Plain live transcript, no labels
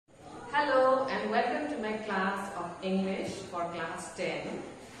English for class 10,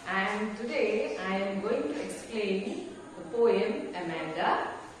 and today I am going to explain the poem Amanda,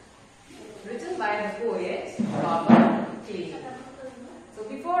 written by the poet Robert Cleave. So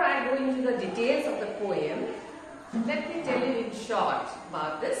before I go into the details of the poem, let me tell you in short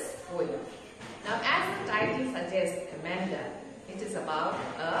about this poem. Now, as the title suggests, Amanda, it is about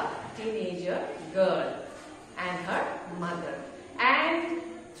a teenager girl and her mother. And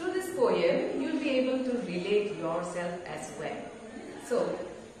through this poem, you'll be able to relate yourself as well. So,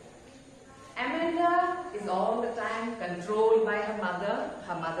 Amanda is all the time controlled by her mother.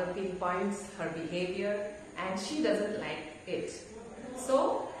 Her mother pinpoints her behavior and she doesn't like it.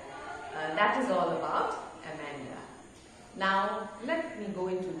 So, that is all about Amanda. Now, let me go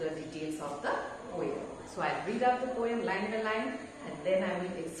into the details of the poem. So, I'll read out the poem line by line and then I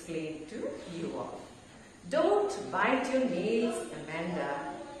will explain to you all. Don't bite your nails,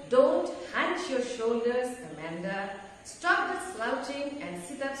 Amanda. Don't hunch your shoulders, Amanda. Stop the slouching and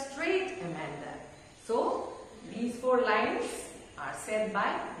sit up straight, Amanda. So, these 4 lines are said by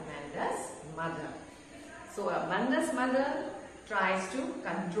Amanda's mother. So, Amanda's mother tries to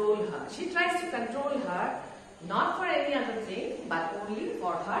control her. She tries to control her not for any other thing but only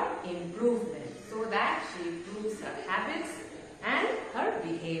for her improvement, so that she improves her habits and her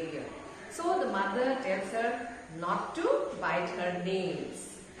behavior. So the mother tells her not to bite her nails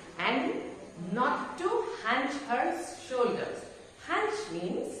and not to hunch her shoulders. Hunch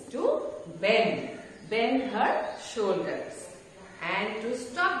means to bend her shoulders, and to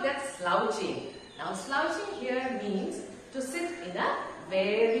stop that slouching. Now slouching here means to sit in a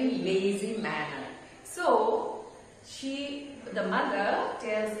very lazy manner. So the mother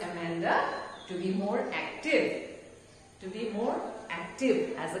tells Amanda to be more active.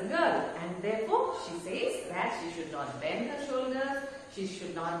 As a girl, and therefore she says that she should not bend her shoulders, she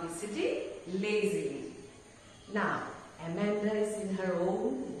should not be sitting lazily. Now, Amanda is in her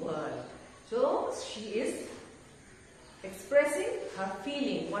own world, so she is expressing her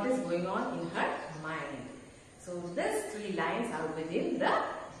feeling, what is going on in her mind. So these 3 lines are within the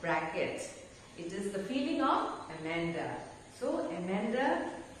bracket. It is the feeling of Amanda. So Amanda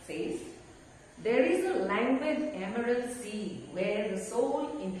says, there is a languid emerald sea where the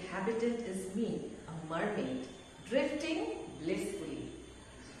sole inhabitant is me, a mermaid, drifting blissfully.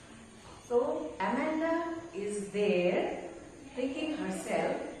 So Amanda is there thinking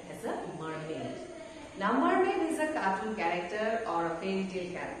herself as a mermaid. Now mermaid is a cartoon character or a fairy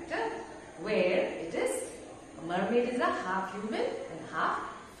tale character where it is, a mermaid is a half human and half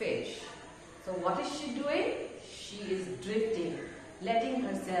fish. So what is she doing? She is drifting, letting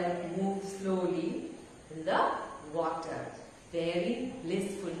herself move slowly in the water, very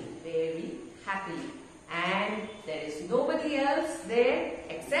blissfully, very happily. And there is nobody else there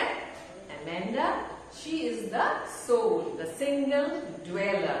except Amanda. She is the soul, the single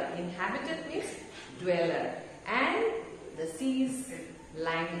dweller. Inhabitant means dweller. And the sea is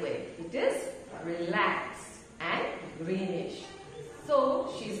languid. It is relaxed and greenish.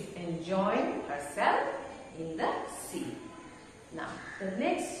 So she is enjoying herself in the sea. Now, the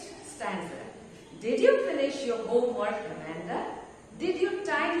next stanza. Did you finish your homework, Amanda? Did you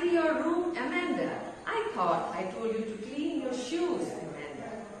tidy your room, Amanda? I thought I told you to clean your shoes,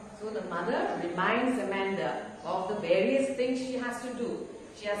 Amanda. So the mother reminds Amanda of the various things she has to do.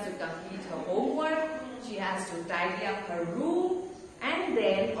 She has to complete her homework, she has to tidy up her room, and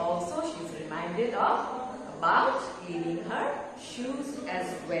then also she is reminded about cleaning her shoes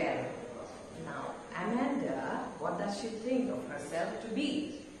as well. Now, Amanda, what does she think of herself to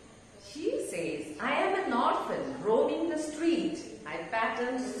be? She says, I am an orphan roaming the street. I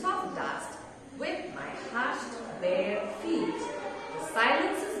pattern soft dust with my hushed bare feet. The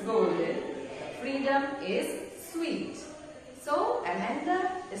silence is golden, the freedom is sweet. So,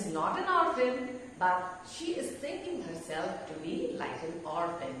 Amanda is not an orphan, but she is thinking herself to be like an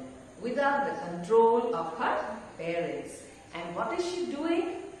orphan without the control of her parents. And what is she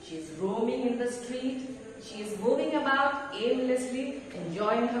doing? She is roaming in the street. She is moving about aimlessly,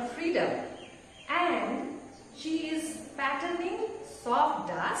 enjoying her freedom. And she is patterning soft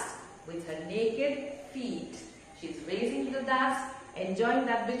dust with her naked feet. She is raising the dust, enjoying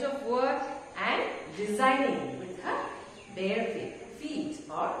that bit of work and designing with her bare feet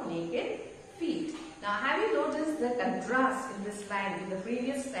or naked feet. Now, have you noticed the contrast in this line with the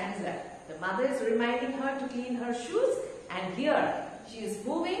previous stanza? The mother is reminding her to clean her shoes, and here she is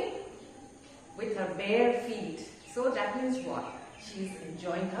moving with her bare feet. So that means what? She is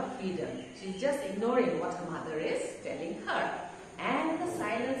enjoying her freedom. She is just ignoring what her mother is telling her. And the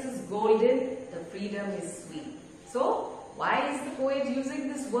silence is golden, the freedom is sweet. So why is the poet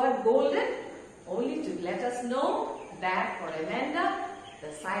using this word golden? only to let us know that for Amanda,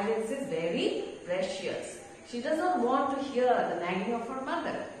 the silence is very precious. She does not want to hear the nagging of her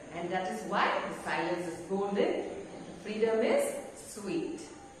mother, and that is why the silence is golden, the freedom is sweet.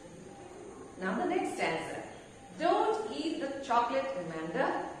 Now the next stanza. Don't eat the chocolate,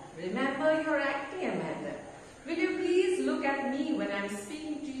 Amanda. Remember you're acting, Amanda. Will you please look at me when I'm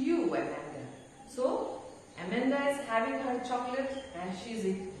speaking to you, Amanda? So, Amanda is having her chocolate and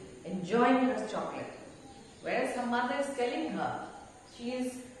she's enjoying her chocolate. Whereas her mother is telling her,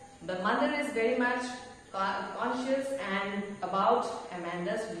 the mother is very much conscious and about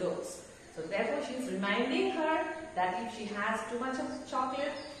Amanda's looks. So therefore she is reminding her that if she has too much of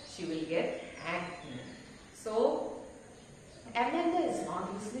chocolate, she will get acne. So Amanda is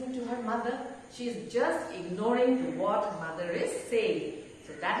not listening to her mother. She is just ignoring what her mother is saying.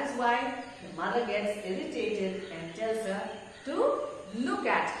 So that is why the mother gets irritated and tells her to look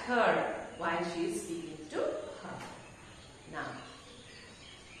at her while she is speaking to her. Now,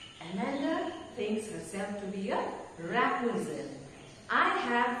 Amanda thinks herself to be a Rapunzel.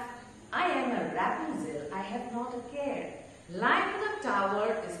 I am a Rapunzel, I have not a care. Life in a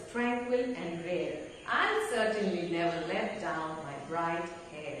tower is tranquil and rare. I'll certainly never let down my bright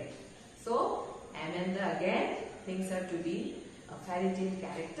hair. So, Amanda again thinks her to be a fairy tale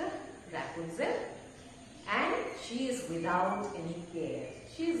character, Rapunzel, and she is without any care.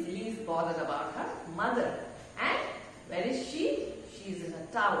 She is least bothered about her mother. And where is she? She is in a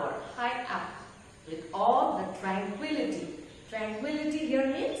tower, high up, with all the tranquility. Tranquility here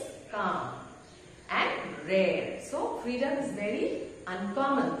means calm and rare. So, freedom is very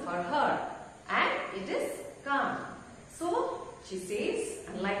uncommon for her and it is calm. So, she says,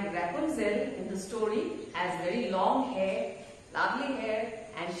 unlike Rapunzel in the story, has very long hair, lovely hair,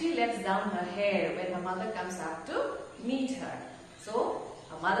 and she lets down her hair when her mother comes up to meet her. So,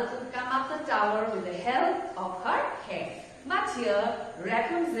 her mother could come up the tower with the help of her hair. But here,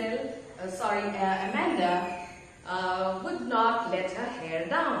 Amanda would not let her hair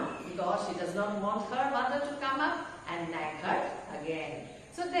down because she does not want her mother to come up and nag her again.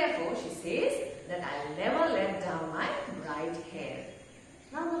 So therefore, she says that I'll never let down my bright hair.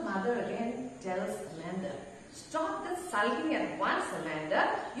 Now the mother again tells Amanda, stop this sulking at once,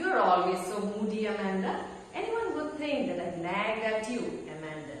 Amanda. You're always so moody, Amanda. Anyone would think that I nagged at you,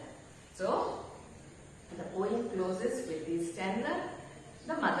 Amanda. So, the poem closes with this stanza.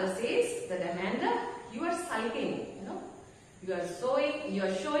 The mother says that Amanda, you are sulking, you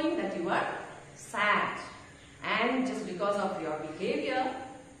are showing that you are sad. And just because of your behavior,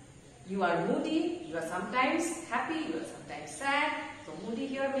 you are moody, you are sometimes happy, you are sometimes sad. So moody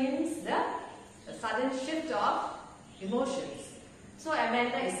here means the sudden shift of emotions. So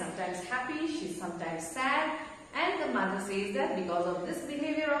Amanda is sometimes happy, she is sometimes sad, and the mother says that because of this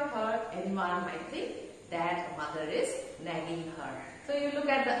behavior of her, anyone might think that a mother is nagging her. So you look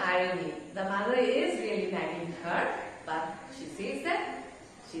at the irony. The mother is really nagging her, but she says that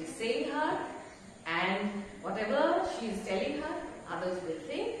she is saying her, and whatever she is telling her, others will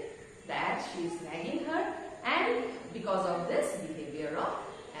think that she is nagging her, and because of this behavior of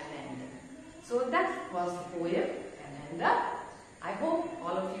Amanda. So that was the poem Amanda. I hope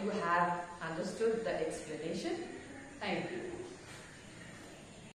all of you have understood the explanation. Thank you.